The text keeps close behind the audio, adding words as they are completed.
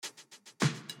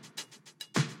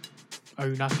Are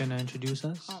you not gonna introduce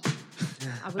us? Oh,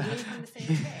 I was waiting for him to say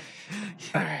it.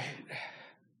 All right.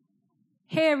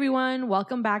 Hey everyone,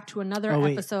 welcome back to another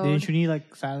episode. Didn't you need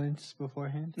like silence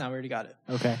beforehand? No, we already got it.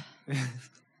 Okay.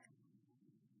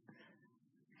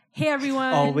 Hey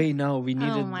everyone. Oh, wait, no. We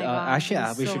needed... Oh my God, actually, yeah,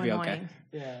 this we is should so be okay. annoying.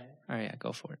 Yeah. All right, yeah,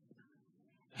 go for it.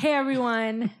 Hey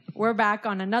everyone, we're back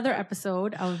on another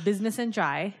episode of Business and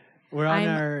Dry. We're on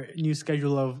our new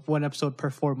schedule of one episode per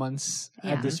 4 months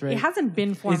Yeah. at this rate. It hasn't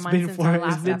been 4 months since our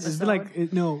last episode. It's been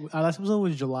like, no, our last episode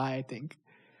was July, I think.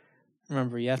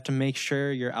 Remember, you have to make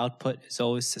sure your output is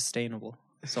always sustainable.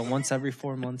 So once every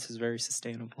 4 months is very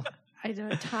sustainable.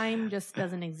 Time just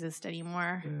doesn't exist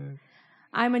anymore.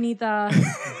 I'm Anita,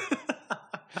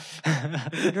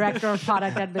 Director of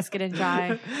Product at Biscuit and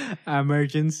Dry. I'm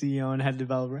Merchant, CEO and Head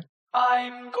Developer.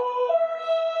 I'm Gore,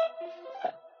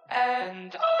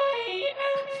 and I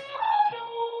am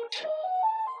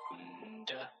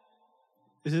auto-tuned.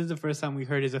 This is the first time we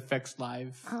heard his effects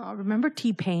live. Remember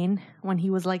T-Pain when he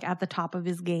was like at the top of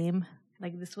his game?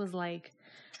 Like this was like,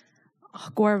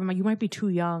 Gore, you might be too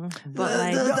young, but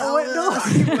like,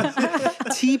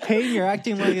 T-Pain, you're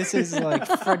acting like this is like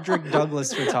Frederick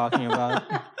Douglass we're talking about.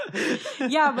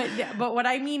 Yeah, but what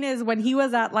I mean is when he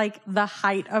was at like the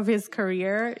height of his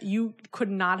career, you could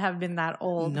not have been that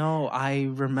old. No, I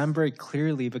remember it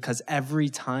clearly because every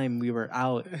time we were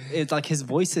out, it's like his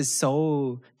voice is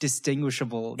so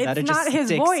distinguishable that it It's just not his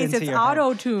sticks voice, into it's your head.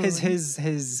 auto-tune.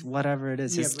 His whatever it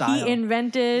is, his style. He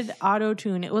invented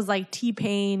auto-tune. It was like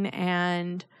T-Pain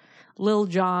and Lil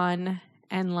Jon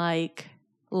and like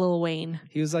Lil Wayne.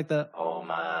 He was like the oh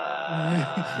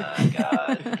my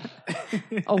god.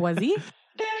 Oh, was he?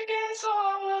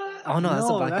 Oh no, that's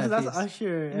the Black Eyed that's Peas.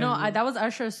 Usher. No, that was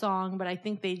Usher's song, but I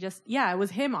think they just, it was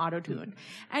him auto-tune.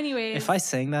 Anyways. If I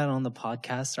sang that on the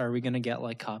podcast, are we gonna get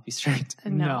like copy strike?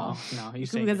 No, you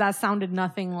say because that sounded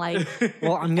nothing like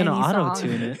Well, I'm gonna any auto song.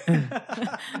 tune it.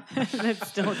 That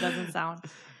still doesn't sound.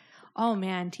 Oh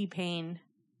man, T-Pain.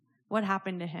 What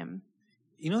happened to him?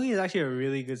 You know, he's actually a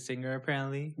really good singer,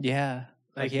 apparently. Yeah,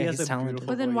 Like, yeah, he has he's a talented.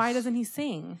 beautiful But then why voice. doesn't he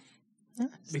sing?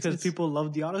 Because people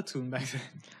loved the auto-tune back then.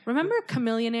 Remember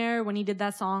Chamillionaire when he did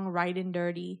that song Ridin'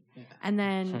 Dirty? Yeah. And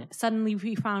then suddenly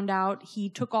we found out he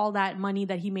took all that money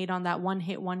that he made on that one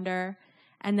hit wonder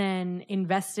and then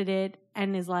invested it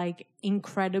and is like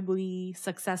incredibly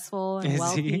successful and Is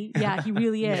wealthy. he? Yeah, he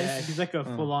really is. Yeah, he's like a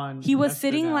full-on He was investor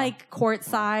sitting now. like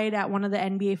courtside at one of the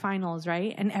NBA finals,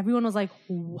 right? And everyone was like,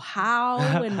 how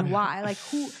and why? Like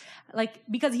who? Like,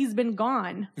 because he's been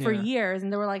gone for Yeah. years.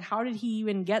 And they were like, how did he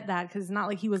even get that? Because it's not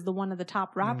like he was the one of the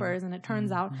top rappers. And it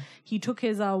turns out he took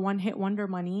his one hit wonder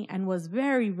money and was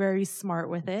very, very smart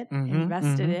with it,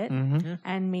 invested it,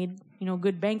 and made,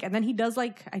 good bank. And then he does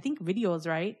like, I think videos,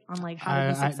 right? On like how to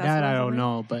be successful. That I or don't something.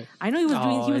 know, but I know he was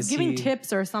doing, he was is giving he-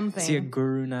 tips or something. Is he a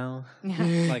guru now? Yeah.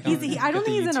 Like, I don't with the think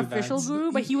he's an YouTube official ads?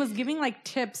 guru, but he was giving like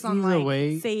tips on He's a like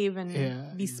way- save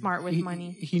and be smart with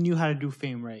money. He knew how to do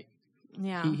fame right.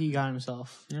 Yeah. He got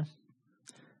himself. Yeah.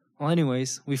 Well,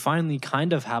 anyways, we finally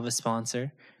kind of have a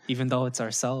sponsor, even though it's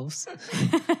ourselves.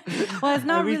 Well, it's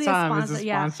not Every really time a it's sponsor. a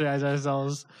sponsor as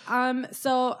ourselves.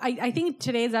 So I think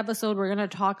today's episode, we're going to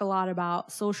talk a lot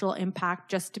about social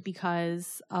impact just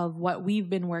because of what we've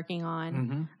been working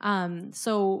on.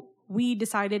 So we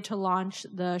decided to launch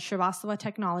the Shrivastava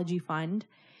Technology Fund,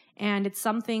 and it's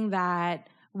something that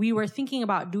we were thinking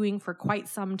about doing for quite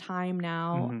some time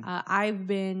now. I've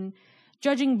been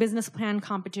judging business plan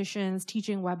competitions,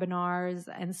 teaching webinars,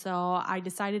 and so I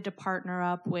decided to partner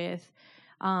up with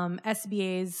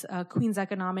SBA's Queens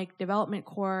Economic Development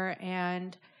Corps,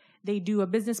 and they do a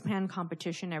business plan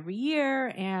competition every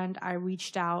year, and I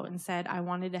reached out and said I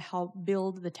wanted to help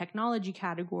build the technology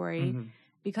category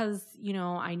because,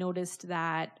 I noticed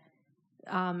that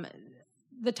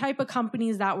the type of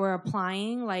companies that were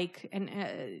applying,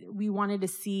 we wanted to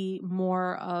see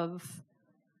more of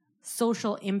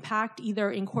social impact,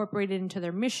 either incorporated into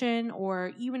their mission,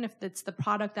 or even if it's the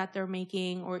product that they're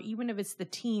making, or even if it's the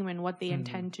team and what they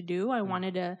intend to do. I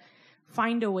wanted to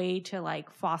find a way to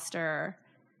foster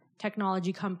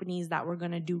technology companies that were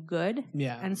going to do good.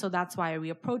 Yeah. And so that's why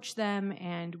we approached them,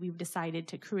 and we've decided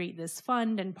to create this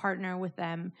fund and partner with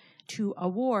them to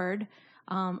award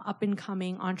up and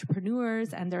coming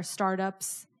entrepreneurs and their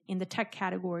startups in the tech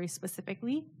category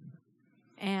specifically.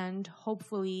 And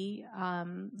hopefully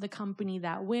the company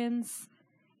that wins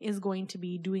is going to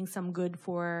be doing some good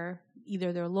for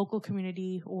either their local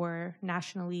community or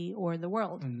nationally or the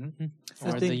world.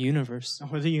 Or the universe.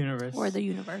 Or the universe. Or the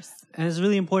universe. And it's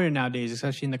really important nowadays,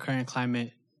 especially in the current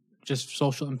climate. Just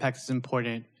social impact is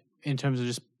important in terms of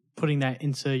just putting that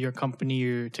into your company,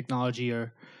 your technology,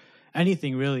 or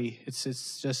anything really. It's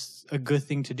just a good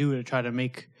thing to do to try to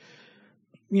make,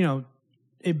 you know,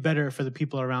 it better for the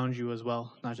people around you as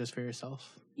well, not just for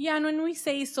yourself. Yeah, and when we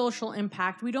say social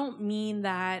impact, we don't mean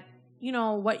that, you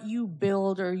know, what you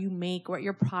build or you make, what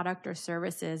your product or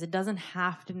service is, it doesn't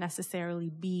have to necessarily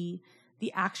be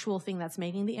the actual thing that's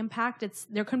making the impact.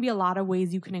 There can be a lot of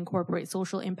ways you can incorporate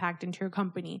social impact into your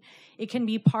company. It can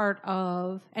be part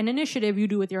of an initiative you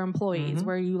do with your employees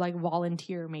where you like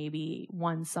volunteer maybe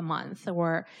once a month,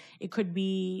 or it could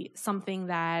be something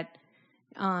that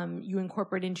you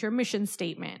incorporate into your mission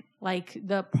statement, like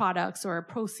the products or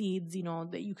proceeds, you know,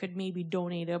 that you could maybe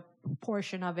donate a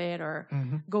portion of it or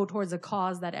go towards a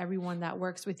cause that everyone that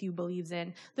works with you believes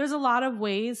in. There's a lot of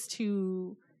ways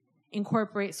to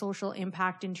incorporate social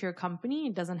impact into your company.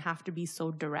 It doesn't have to be so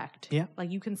direct. Yeah.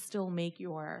 Like you can still make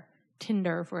your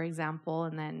Tinder, for example,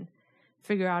 and then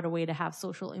figure out a way to have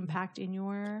social impact in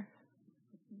your...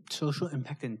 Social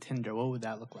impact in Tinder, what would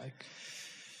that look like?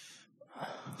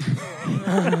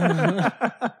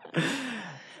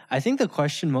 I think the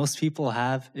question most people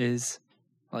have is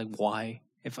like, why?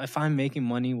 If I'm making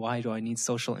money, why do I need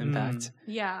social impact?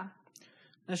 Yeah.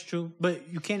 That's true, but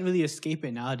you can't really escape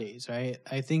it nowadays, right?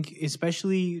 I think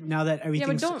especially now that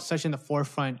everything's such in the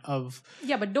forefront of...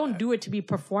 Yeah, but don't do it to be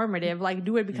performative. Like,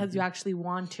 do it because you actually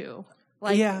want to.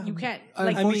 Like, you can't...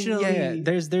 Like, unfortunately,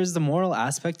 there's the moral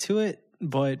aspect to it,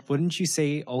 but wouldn't you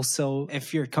say also,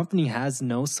 if your company has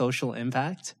no social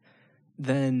impact,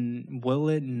 then will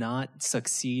it not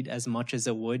succeed as much as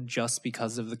it would just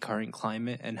because of the current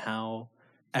climate and how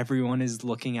everyone is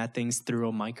looking at things through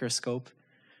a microscope?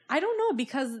 I don't know,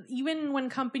 because even when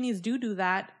companies do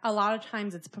that, a lot of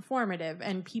times it's performative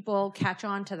and people catch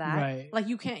on to that. Right. Like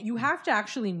you have to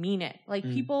actually mean it. Like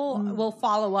people will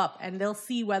follow up and they'll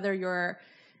see whether you're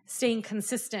staying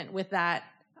consistent with that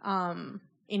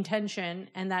intention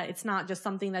and that it's not just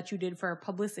something that you did for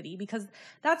publicity, because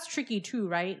that's tricky too,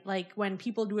 right? Like when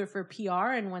people do it for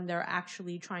PR and when they're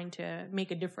actually trying to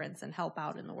make a difference and help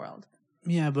out in the world.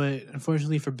 Yeah, but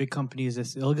unfortunately for big companies,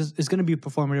 it's going to be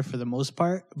performative for the most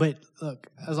part. But look,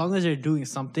 as long as they're doing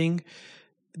something,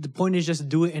 the point is just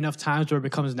do it enough times where it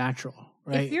becomes natural,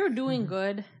 right? If you're doing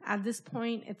good at this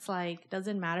point, it's like,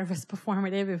 doesn't matter if it's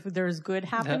performative, if there's good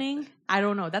happening. I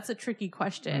don't know. That's a tricky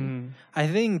question. I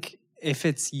think if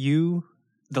it's you,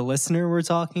 the listener we're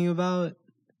talking about,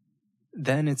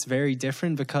 then it's very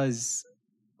different, because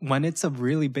when it's a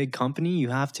really big company, you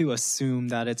have to assume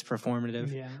that it's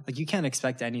performative. Yeah. Like you can't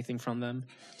expect anything from them.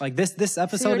 Like this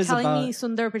episode so you're is about... telling me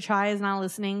Sundar Pichai is not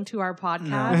listening to our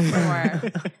podcast,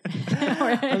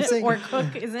 or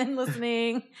Cook isn't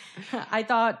listening. I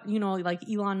thought, like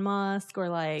Elon Musk or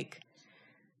like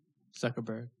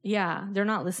Zuckerberg. Yeah, they're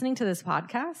not listening to this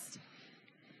podcast.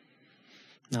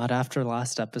 Not after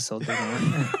last episode, they're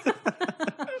not.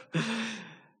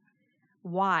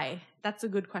 Why? That's a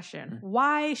good question.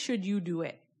 Why should you do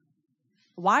it?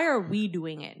 Why are we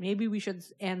doing it? Maybe we should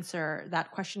answer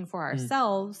that question for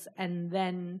ourselves, and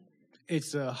then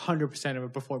it's 100% of a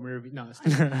performative. No,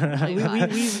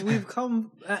 we've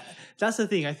come. That's the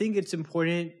thing. I think it's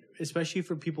important, especially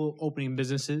for people opening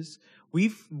businesses.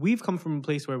 We've come from a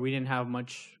place where we didn't have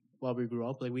much while we grew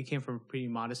up. Like we came from a pretty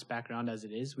modest background as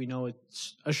it is. We know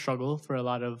it's a struggle for a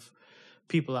lot of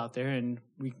people out there, and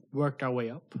we worked our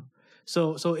way up.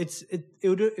 So it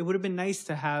would have been nice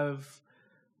to have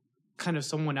kind of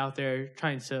someone out there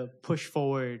trying to push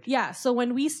forward. Yeah. So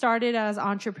when we started as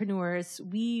entrepreneurs,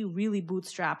 we really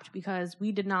bootstrapped because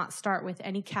we did not start with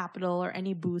any capital or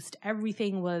any boost.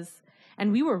 Everything was,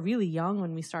 and we were really young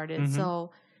when we started.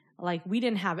 So like we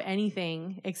didn't have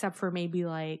anything except for maybe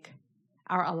like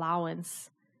our allowance.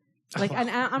 Like, and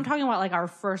I'm talking about like our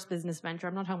first business venture.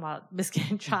 I'm not talking about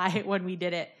Biscuit and Chai when we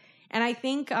did it. And I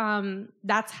think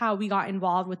that's how we got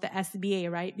involved with the SBA,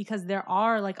 right? Because there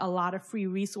are like a lot of free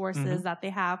resources that they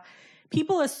have.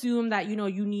 People assume that,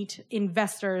 you need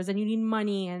investors and you need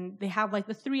money, and they have like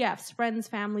the 3 Fs, friends,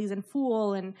 families, and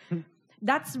fool. And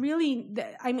that's really,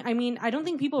 I mean, I don't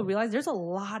think people realize there's a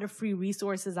lot of free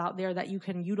resources out there that you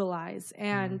can utilize.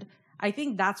 And I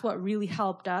think that's what really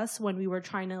helped us when we were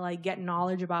trying to like get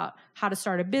knowledge about how to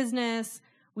start a business.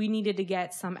 We needed to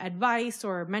get some advice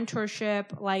or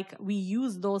mentorship. Like we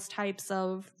use those types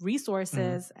of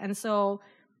resources. And so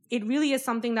it really is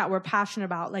something that we're passionate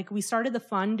about. Like we started the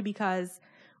fund because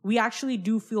we actually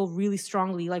do feel really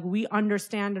strongly. Like we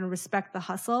understand and respect the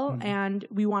hustle and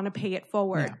we want to pay it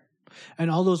forward. Yeah. And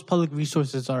all those public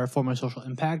resources are a form of social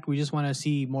impact. We just want to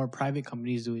see more private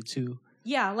companies do it too.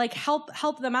 Yeah. Like help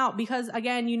them out, because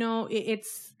again,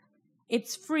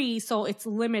 it's free, so it's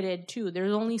limited too.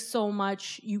 There's only so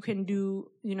much you can do,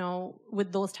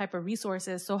 with those type of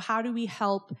resources. So how do we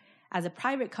help as a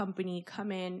private company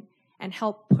come in and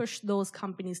help push those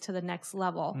companies to the next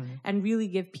level and really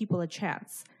give people a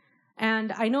chance.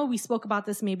 And I know we spoke about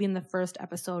this maybe in the first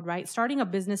episode, right? Starting a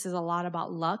business is a lot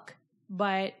about luck,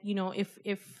 but you know,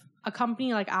 if a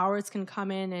company like ours can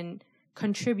come in and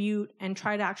contribute and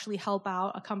try to actually help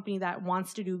out a company that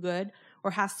wants to do good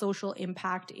or has social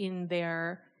impact in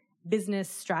their business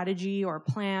strategy or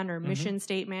plan or mission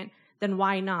statement, then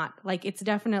why not? Like, it's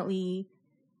definitely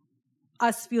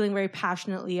us feeling very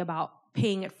passionately about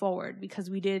paying it forward, because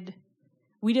we did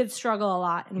struggle a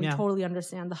lot, and we totally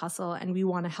understand the hustle, and we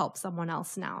want to help someone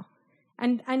else now.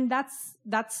 And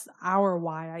that's our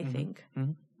why, I think.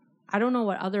 I don't know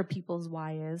what other people's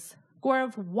why is.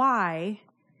 Gaurav, why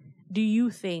do you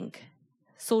think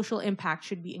social impact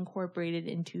should be incorporated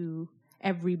into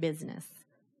every business?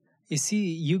 You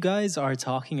see, you guys are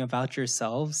talking about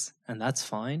yourselves, and that's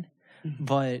fine.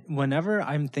 But whenever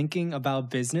I'm thinking about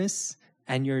business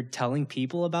and you're telling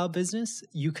people about business,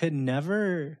 you could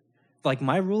never, like,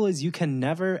 my rule is you can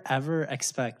never, ever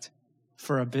expect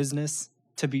for a business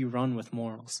to be run with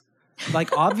morals.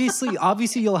 Like,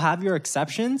 obviously you'll have your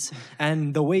exceptions,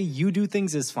 and the way you do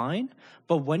things is fine.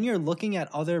 But when you're looking at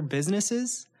other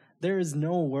businesses, there is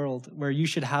no world where you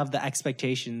should have the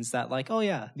expectations that, like, oh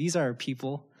yeah, these are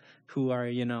people who are,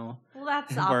 you know,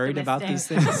 that's worried about these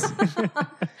things.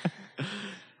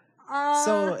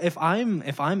 So if I'm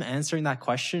answering that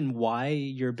question, why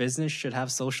your business should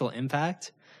have social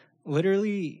impact,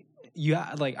 literally,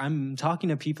 I'm talking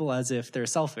to people as if they're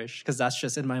selfish, because that's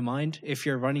just in my mind. If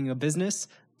you're running a business,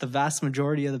 the vast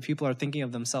majority of the people are thinking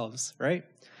of themselves, right?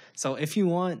 So if you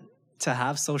want to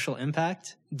have social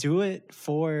impact, do it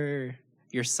for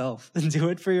yourself. Do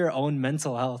it for your own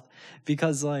mental health,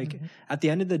 because at the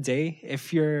end of the day,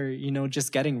 if you're, you know,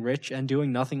 just getting rich and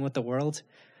doing nothing with the world,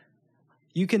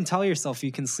 you can tell yourself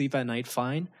you can sleep at night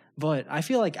fine, but I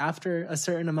feel like after a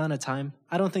certain amount of time,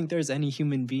 I don't think there's any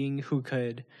human being who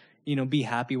could, you know, be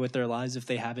happy with their lives if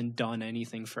they haven't done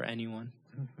anything for anyone.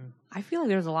 I feel like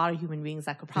there's a lot of human beings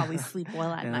that could probably sleep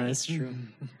well at night. That's true.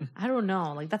 I don't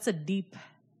know. Like, that's a deep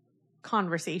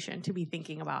conversation to be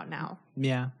thinking about now.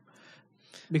 Yeah.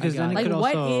 Because then like, it could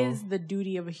what also... is the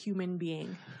duty of a human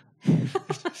being?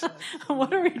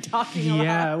 What are we talking about?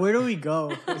 Yeah, where do we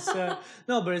go?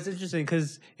 No, but it's interesting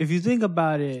because if you think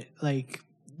about it, like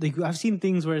I've seen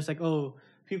things where it's like, oh,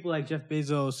 people like Jeff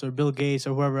Bezos or Bill Gates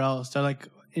or whoever else, they're like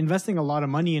investing a lot of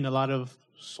money in a lot of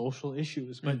social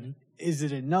issues, but is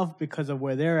it enough because of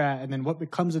where they're at? And then what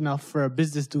becomes enough for a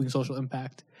business doing social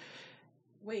impact?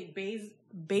 Wait,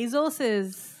 Bezos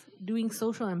is doing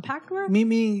social impact work?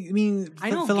 I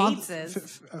know Gates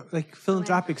is. Like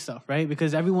philanthropic stuff, right?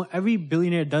 Because every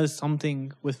billionaire does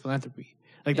something with philanthropy.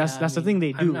 Like that's the thing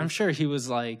they do. I'm sure he was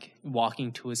like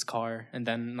walking to his car and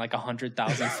then like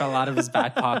 100,000 fell out of his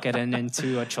back pocket and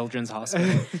into a children's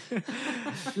hospital.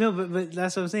 No, but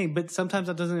that's what I'm saying. But sometimes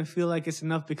that doesn't feel like it's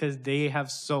enough because they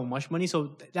have so much money.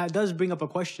 So that does bring up a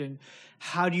question.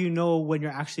 How do you know when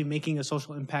you're actually making a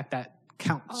social impact that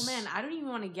counts? Oh man, I don't even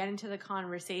want to get into the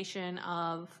conversation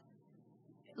of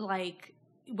like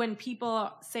when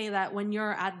people say that when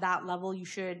you're at that level you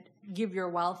should give your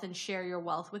wealth and share your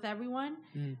wealth with everyone.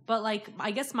 But like,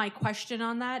 I guess my question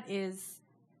on that is,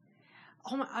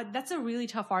 that's a really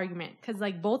tough argument because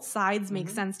like both sides make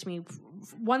sense to me.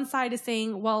 One side is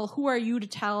saying, well, who are you to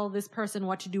tell this person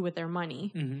what to do with their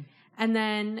money? And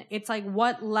then it's like,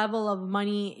 what level of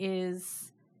money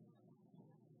is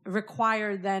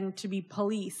required then to be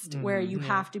policed where you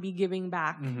have to be giving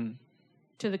back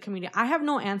to the community? I have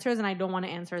no answers, and I don't want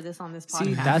to answer this on this podcast.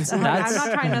 See, that's I'm not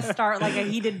trying to start like a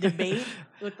heated debate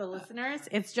with the listeners.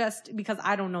 It's just because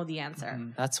I don't know the answer.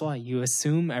 That's why you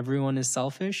assume everyone is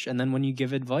selfish, and then when you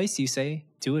give advice, you say,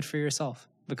 do it for yourself,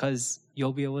 because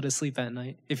you'll be able to sleep at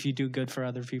night if you do good for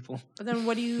other people. But then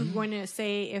what are you going to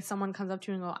say if someone comes up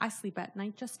to you and go, I sleep at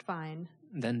night just fine?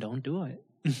 Then don't do it.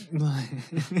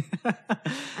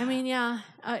 I mean, yeah.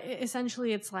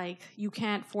 Essentially, it's like you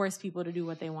can't force people to do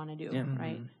what they want to do,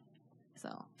 right?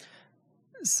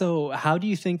 So how do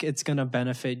you think it's going to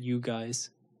benefit you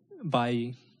guys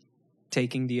by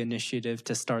taking the initiative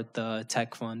to start the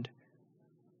tech fund?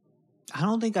 I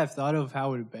don't think I've thought of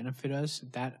how it would benefit us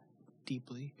that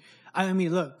deeply. I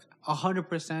mean, look,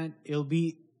 100%, it'll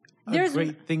be a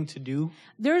great thing to do.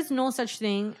 There's no such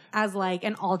thing as like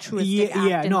an altruistic act.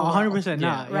 Yeah, no, 100%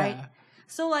 not. Right? Yeah.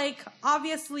 So like,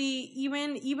 obviously,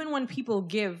 even when people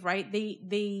give, right,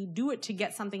 they do it to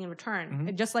get something in return.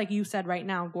 And just like you said right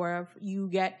now, Gaurav, you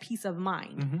get peace of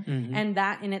mind. And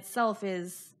that in itself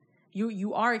is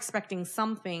you are expecting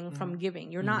something from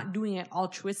giving. You're not doing it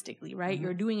altruistically, right?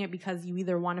 You're doing it because you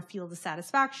either want to feel the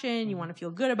satisfaction, you want to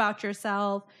feel good about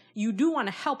yourself. You do want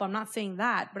to help. I'm not saying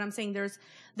that, but I'm saying there's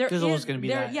always going to be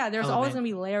that there's element. always going to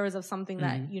be layers of something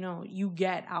that, you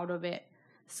get out of it.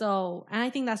 So, and I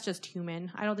think that's just human.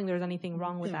 I don't think there's anything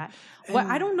wrong with that. But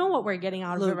I don't know what we're getting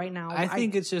out of it right now. I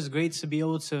think it's just great to be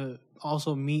able to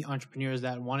also meet entrepreneurs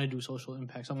that want to do social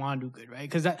impacts and want to do good, right?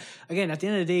 Because that, again, at the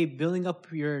end of the day, building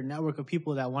up your network of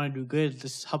people that want to do good,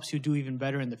 this helps you do even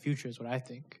better in the future is what I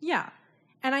think. Yeah.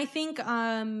 And I think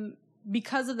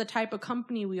because of the type of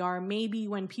company we are, maybe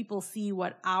when people see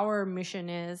what our mission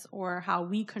is or how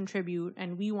we contribute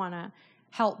and we want to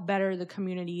help better the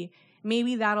community,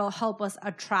 maybe that'll help us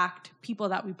attract people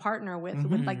that we partner with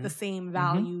like the same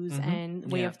values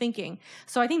and way of thinking.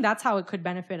 So I think that's how it could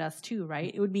benefit us too,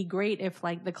 right? It would be great if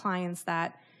like the clients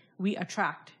that we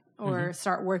attract or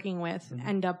start working with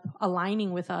end up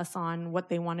aligning with us on what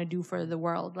they want to do for the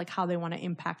world, like how they want to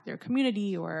impact their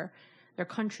community or their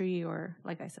country or,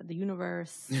 like I said, the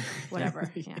universe,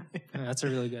 whatever. Yeah. That's a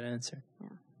really good answer. Yeah.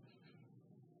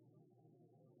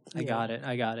 I got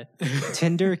it.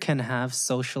 Tinder can have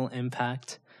social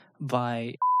impact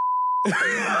by...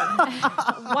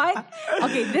 What?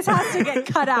 Okay, this has to get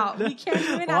cut out. We can't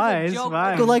do it as a joke.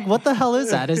 Like, what the hell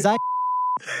is that? Is that...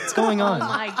 What's going on? Oh,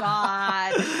 my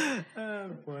God. Oh,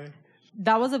 boy.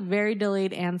 That was a very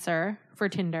delayed answer for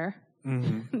Tinder.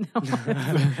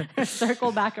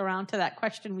 Circle back around to that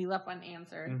question we left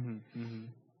unanswered.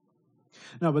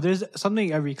 No, but there's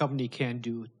something every company can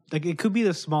do. Like, it could be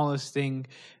the smallest thing.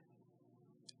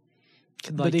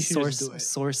 Could, but like, they should just do it.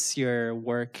 source your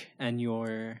work and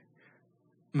your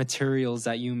materials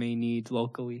that you may need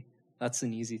locally. That's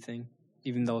an easy thing,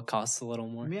 even though it costs a little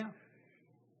more. Yeah.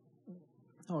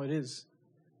 Oh, it is.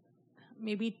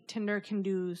 Maybe Tinder can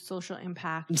do social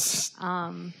impact.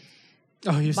 Oh,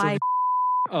 you're by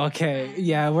Okay,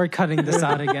 yeah, we're cutting this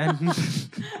out again.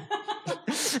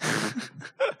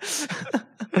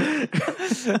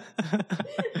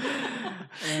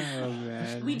 Oh,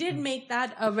 man. We did make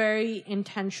that a very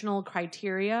intentional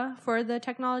criteria for the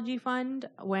technology fund.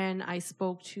 When I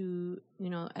spoke to,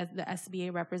 as the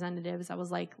SBA representatives, I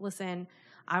was like, listen,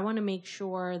 I want to make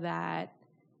sure that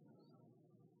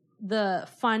the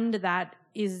fund that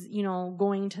is,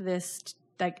 going to this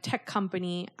like tech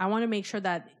company, I want to make sure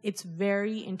that it's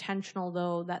very intentional,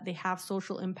 though, that they have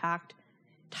social impact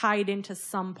tied into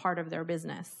some part of their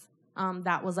business.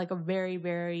 That was like a very,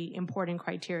 very important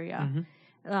criteria.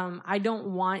 I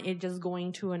don't want it just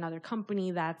going to another company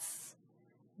that's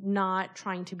not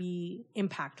trying to be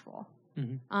impactful.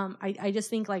 I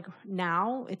just think like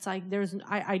now it's like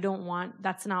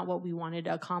that's not what we wanted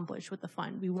to accomplish with the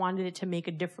fund. We wanted it to make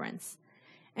a difference.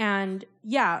 And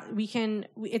yeah,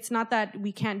 it's not that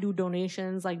we can't do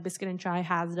donations, like Biscuit and Chai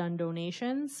has done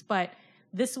donations, but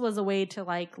this was a way to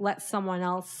like let someone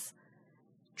else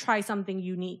try something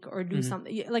unique or do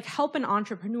something, like help an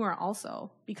entrepreneur also,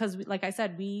 because like I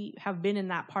said, we have been in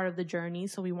that part of the journey.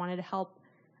 So we wanted to help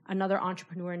another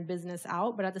entrepreneur in business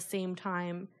out, but at the same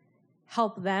time,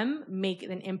 help them make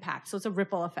an impact. So it's a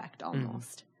ripple effect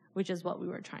almost, which is what we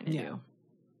were trying to do.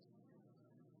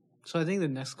 So I think the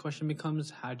next question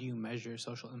becomes, how do you measure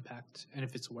social impact and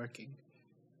if it's working?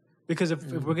 Because if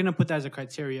we're going to put that as a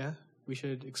criteria, we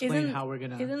should explain how we're going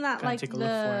to Isn't that like take a look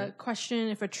for the it. question,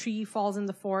 if a tree falls in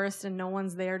the forest and no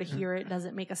one's there to hear it, does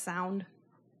it make a sound?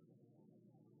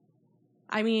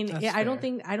 I mean, That's I don't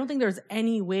fair. think there's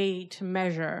any way to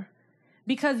measure,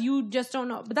 because you just don't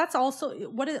know. But that's also,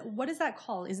 what is that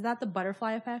called? Is that the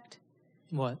butterfly effect?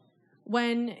 What?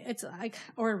 When it's like,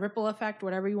 or a ripple effect,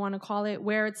 whatever you want to call it,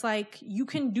 where it's like you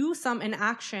can do an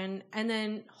action and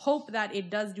then hope that it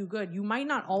does do good. You might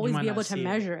not always be able to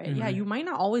measure it. Yeah, you might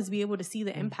not always be able to see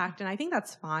the impact, and I think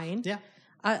that's fine. Yeah.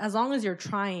 As long as you're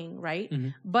trying, right?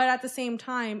 But at the same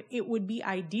time, it would be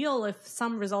ideal if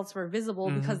some results were visible,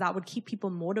 because that would keep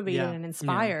people motivated and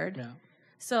inspired. Yeah.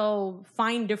 So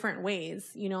find different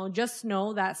ways, just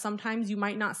know that sometimes you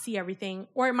might not see everything,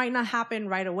 or it might not happen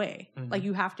right away. Like,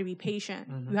 you have to be patient.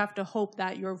 You have to hope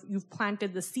that you've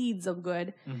planted the seeds of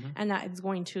good and that it's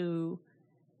going to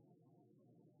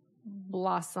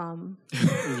blossom.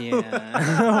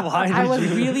 Yeah. I was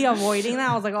really avoiding that.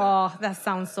 I was like, oh, that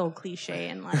sounds so cliche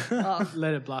and like, ugh.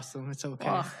 Let it blossom. It's okay.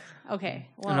 Ugh. Okay.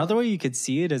 Well, Another way you could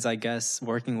see it is, I guess,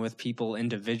 working with people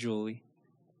individually.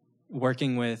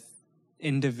 Working with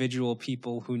individual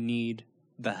people who need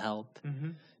the help.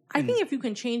 I think if you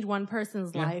can change one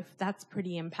person's life, that's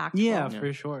pretty impactful. Yeah,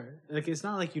 for sure. Like, it's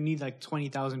not like you need like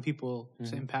 20,000 people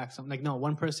to impact something. Like, no,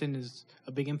 one person is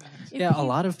a big impact. Yeah, a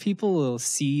lot of people will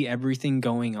see everything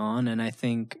going on, and I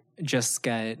think just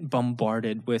get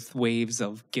bombarded with waves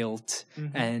of guilt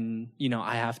Mm-hmm. and, you know,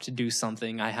 I have to do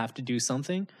something.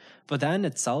 But then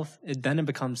then it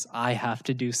becomes, I have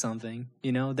to do something,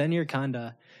 you know, then you're kind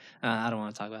of, I don't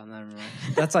want to talk about that. Never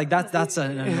mind. That's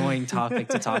an annoying topic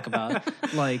to talk about,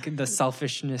 like the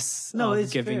selfishness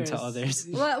of giving to others.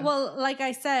 Well, like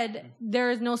I said,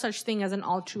 there is no such thing as an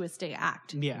altruistic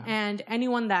act. Yeah. And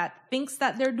anyone that thinks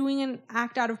that they're doing an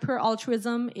act out of pure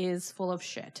altruism is full of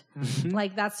shit.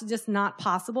 Like, that's just not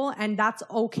possible, and that's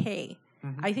okay.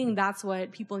 I think that's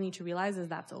what people need to realize, is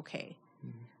that's okay.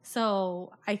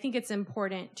 So I think it's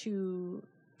important to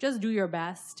just do your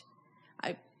best.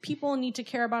 People need to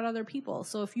care about other people.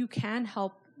 So if you can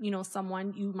help, you know,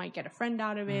 someone, you might get a friend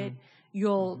out of it.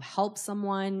 You'll help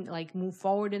someone like move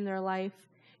forward in their life.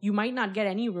 You might not get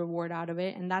any reward out of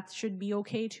it, and that should be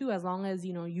okay too, as long as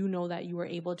you know that you were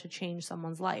able to change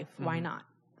someone's life. Why not?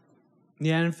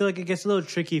 Yeah, and I feel like it gets a little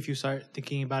tricky if you start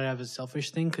thinking about it as a selfish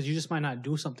thing, because you just might not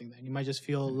do something then. You might just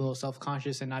feel a little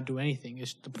self-conscious and not do anything.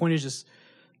 The point is just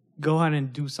go ahead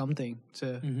and do something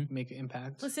to make an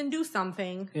impact. Listen, do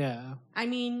something. Yeah. I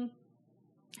mean,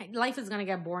 life is going to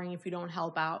get boring if you don't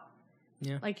help out.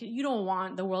 Yeah. Like, you don't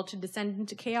want the world to descend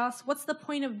into chaos. What's the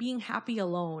point of being happy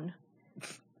alone?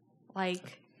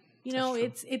 Like, you know,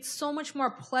 it's so much more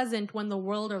pleasant when the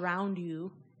world around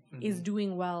you is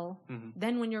doing well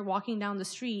than when you're walking down the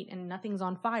street and nothing's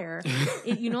on fire.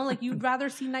 You know, like, you'd rather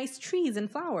see nice trees and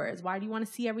flowers. Why do you want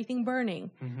to see everything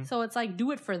burning? So it's like,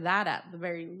 do it for that at the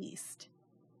very least.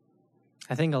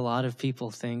 I think a lot of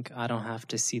people think I don't have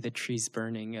to see the trees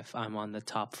burning if I'm on the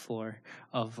top floor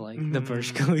of like the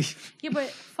Burj Khalifa. Yeah, but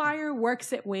fire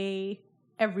works its way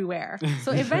everywhere.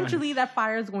 So eventually that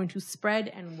fire is going to spread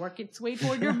and work its way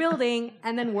toward your building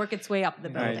and then work its way up the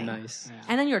building. Right, nice. Yeah.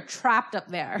 And then you're trapped up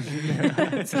there.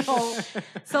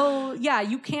 So yeah,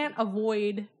 you can't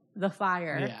avoid the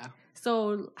fire. Yeah.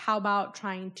 So how about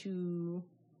trying to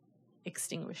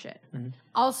extinguish it?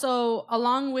 Also,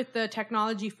 along with the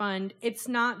technology fund, it's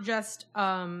not just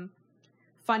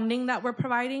funding that we're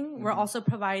providing. We're also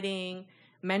providing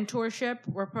mentorship.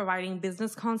 We're providing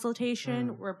business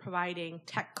consultation. We're providing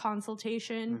tech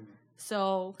consultation.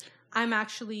 So I'm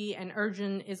actually, and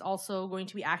Urgent is also going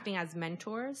to be acting as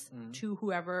mentors to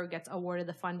whoever gets awarded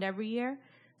the fund every year.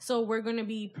 So we're going to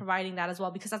be providing that as well,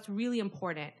 because that's really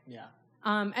important. Yeah.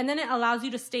 And then it allows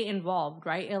you to stay involved,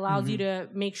 right? It allows you to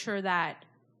make sure that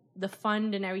the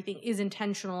fund and everything is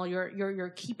intentional.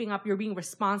 You're keeping up. You're being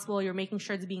responsible. You're making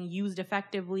sure it's being used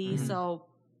effectively. So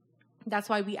that's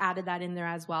why we added that in there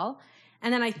as well.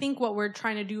 And then I think what we're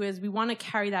trying to do is we want to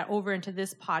carry that over into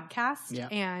this podcast. Yeah.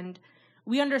 And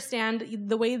we understand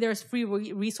the way there's free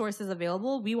resources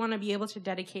available. We want to be able to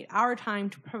dedicate our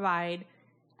time to provide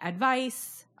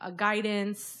advice,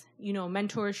 guidance,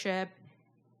 mentorship,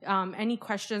 any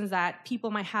questions that people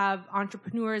might have,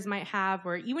 entrepreneurs might have,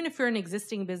 or even if you're an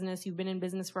existing business, you've been in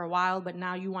business for a while, but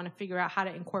now you want to figure out how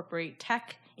to incorporate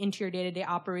tech into your day-to-day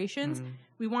operations.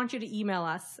 We want you to email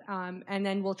us, and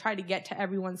then we'll try to get to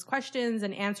everyone's questions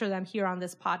and answer them here on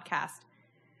this podcast.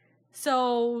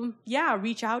 So yeah,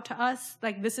 reach out to us.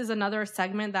 Like, this is another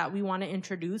segment that we want to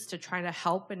introduce to try to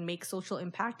help and make social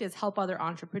impact, is help other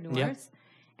entrepreneurs. Yeah.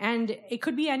 And it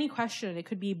could be any question. It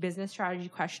could be a business strategy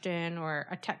question or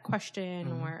a tech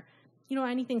question or,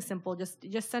 anything simple.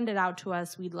 Just send it out to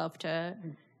us. We'd love to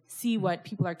see what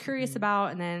people are curious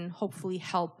about and then hopefully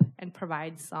help and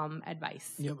provide some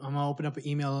advice. Yep. I'm going to open up an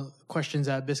email,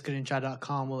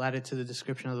 questions@biscuitandchai.com. We'll add it to the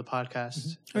description of the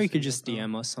podcast. Or you could just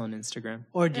DM us on Instagram.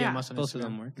 Or DM Yeah. us on Both of Instagram.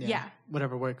 them work. Yeah.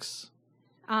 Whatever works.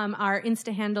 Our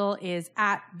Insta handle is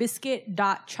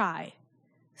 @biscuit.chai.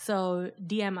 So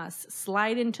DM us,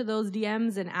 slide into those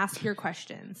DMs and ask your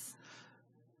questions.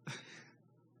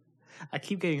 I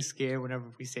keep getting scared whenever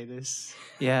we say this.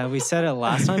 Yeah, we said it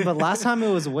last time, but last time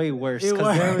it was way worse It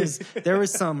because was. there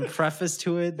was some preface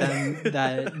to it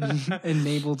that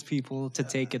enabled people to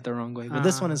take it the wrong way. But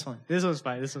this one is fine. This one's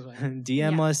fine.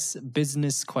 DM Yeah. us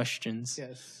business questions.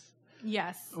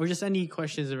 Yes. Or just any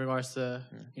questions in regards to,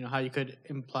 how you could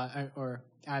imply or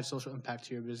add social impact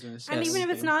to your business. And Yes. even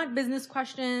if it's not business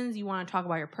questions, you want to talk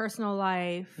about your personal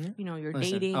life, your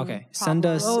Listen, dating. okay, send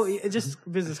us- problems.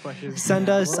 just business questions. Send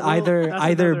Yeah. us Well, either that's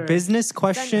another- business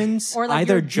questions, or like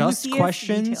either your just juiciest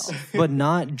questions, details. but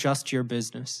not just your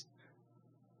business.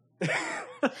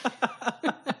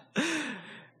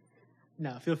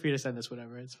 No, feel free to send us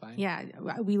whatever. It's fine. Yeah,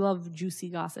 we love juicy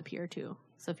gossip here too.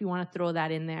 So if you want to throw that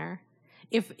in there,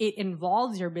 if it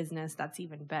involves your business, that's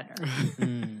even better.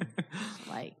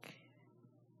 Like,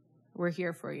 we're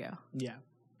here for you. Yeah.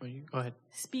 Go ahead.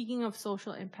 Speaking of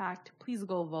social impact, please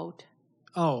go vote.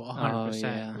 Oh, 100%.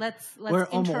 yeah. Let's We're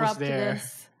almost interrupt there.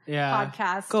 this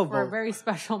podcast Go for a vote. very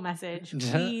special message.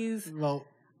 Please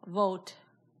vote.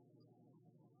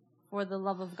 For the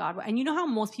love of God. And you know how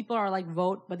most people are like,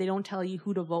 vote, but they don't tell you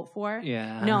who to vote for?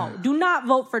 Yeah. No, do not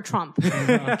vote for Trump.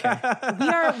 Okay.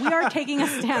 We are taking a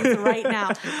stance right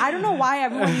now. I don't know why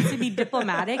everyone needs to be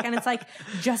diplomatic and it's like,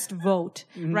 just vote,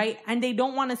 right? And they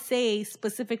don't want to say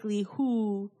specifically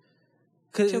who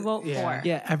to vote for.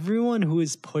 Yeah, everyone who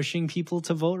is pushing people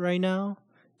to vote right now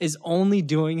is only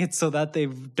doing it so that they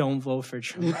don't vote for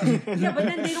Trump. Yeah, but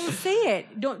then they don't say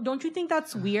it. Don't you think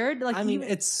that's weird? Like, I mean,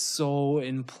 it's so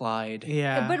implied.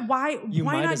 Yeah. but why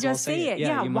might not as well just say it? Yeah,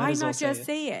 Yeah, you might why as well not just say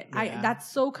say it? Yeah. That's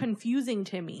so confusing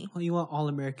to me. Well, you want all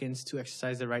Americans to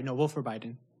exercise their right. No, vote for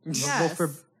Biden. Yes. Vote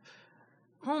for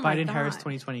Oh my Biden God. Harris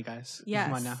 2020, guys. Yes.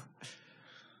 Come on now.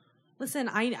 Listen,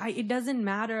 I it doesn't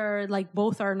matter. Like,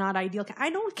 both are not ideal. I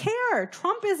don't care.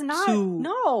 Trump is not. To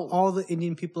No. all the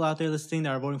Indian people out there listening that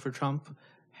are voting for Trump,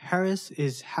 Harris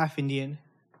is half Indian.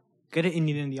 Get an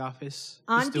Indian in the office.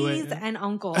 Just do Aunties it. and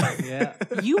uncles, Yeah.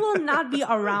 you will not be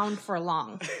around for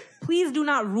long. Please do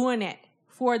not ruin it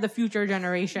for the future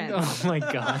generations. Oh my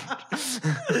God.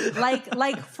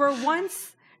 Like for once,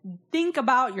 think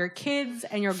about your kids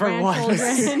and your For once.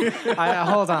 grandchildren.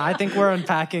 Hold on. I think we're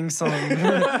unpacking some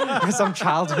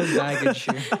childhood baggage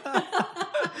here.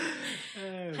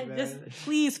 Just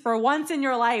please, for once in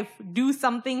your life, do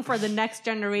something for the next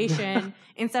generation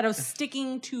instead of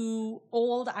sticking to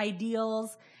old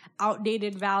ideals,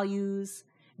 outdated values,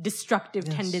 destructive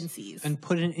Yes. tendencies. And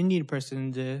put an Indian person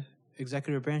in the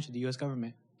executive branch of the U.S.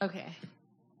 government. Okay.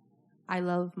 I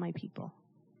love my people.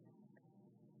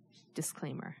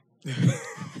 Disclaimer.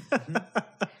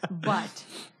 But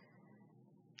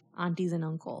aunties and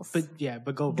uncles,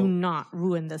 But go do vote. not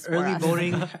ruin this for Early us.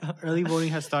 voting, early voting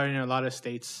has started in a lot of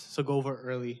states, so go vote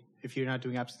early if you're not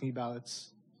doing absentee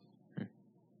ballots.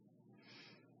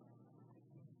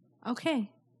 Okay.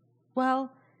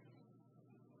 Well,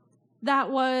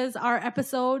 that was our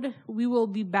episode. We will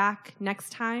be back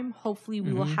next time. Hopefully,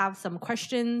 we will have some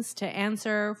questions to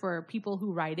answer for people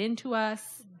who write into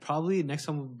us. Probably next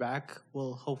time we'll be back,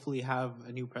 we'll hopefully have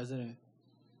a new president.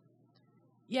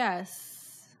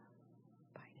 Yes.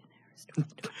 Biden Harris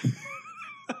 2020.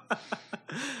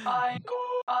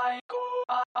 I